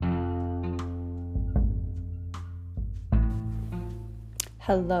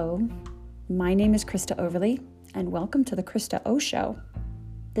Hello, my name is Krista Overly, and welcome to the Krista O Show.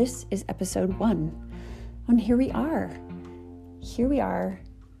 This is episode 1, and here we are,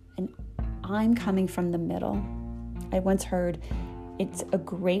 and I'm coming from the middle. I once heard it's a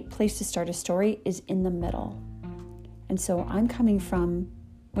great place to start a story is in the middle, and so I'm coming from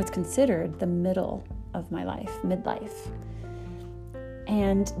what's considered the middle of my life, midlife,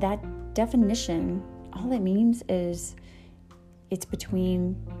 and that definition, all it means is it's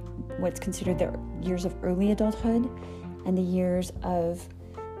between what's considered the years of early adulthood and the years of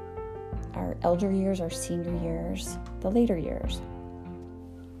our elder years, our senior years, the later years.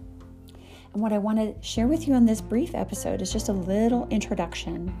 And what I want to share with you on this brief episode is just a little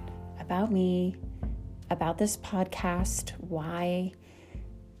introduction about me, about this podcast, why,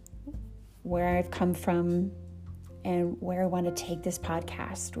 where I've come from, and where I want to take this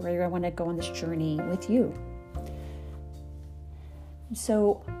podcast, where I want to go on this journey with you.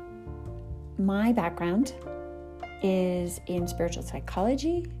 So my background is in spiritual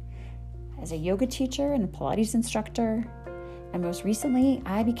psychology, as a yoga teacher and a Pilates instructor, and most recently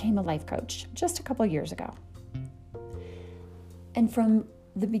I became a life coach just a couple years ago. And from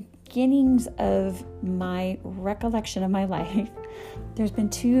the beginnings of my recollection of my life, there's been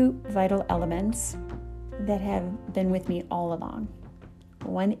 2 vital elements that have been with me all along.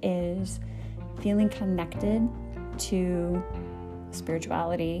 One is feeling connected to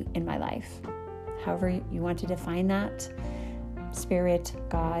spirituality in my life. However you want to define that, spirit,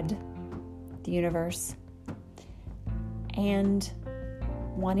 God, the universe, and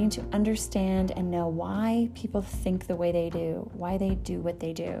wanting to understand and know why people think the way they do, why they do what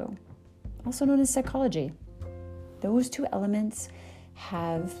they do, also known as psychology. Those 2 elements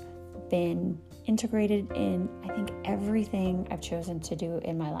have been integrated in, I think, everything I've chosen to do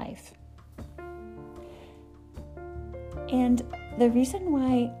in my life. And the reason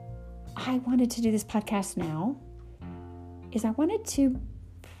why I wanted to do this podcast now is I wanted to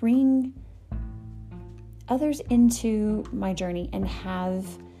bring others into my journey and have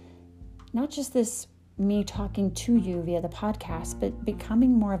not just this me talking to you via the podcast, but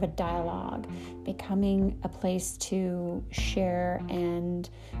becoming more of a dialogue, becoming a place to share and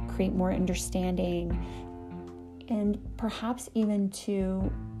create more understanding, and perhaps even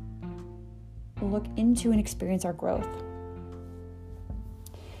to look into and experience our growth.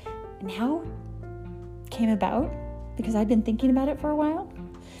 And how it came about, because I'd been thinking about it for a while,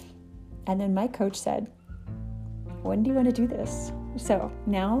 and then my coach said, when do you want to do this? So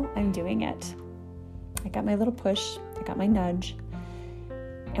now I'm doing it. I got my little push, I got my nudge,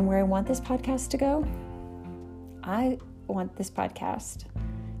 and where I want this podcast to go, I want this podcast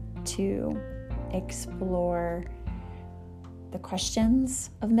to explore the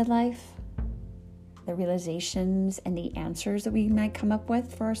questions of midlife, the realizations and the answers that we might come up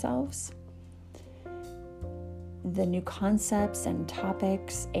with for ourselves, the new concepts and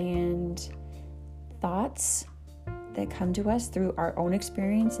topics and thoughts that come to us through our own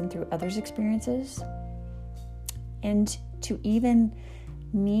experience and through others' experiences, and to even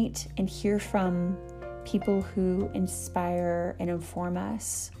meet and hear from people who inspire and inform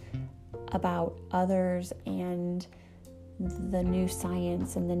us about others and the new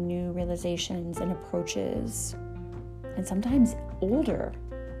science and the new realizations and approaches, and sometimes older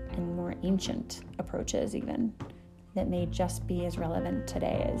and more ancient approaches even, that may just be as relevant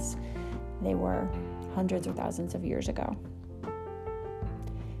today as they were hundreds or thousands of years ago.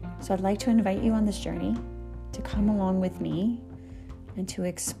 So I'd like to invite you on this journey to come along with me and to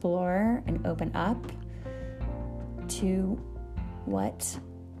explore and open up to what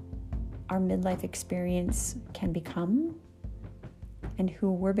our midlife experience can become and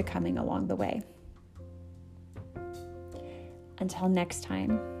who we're becoming along the way. Until next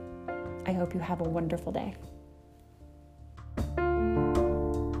time, I hope you have a wonderful day.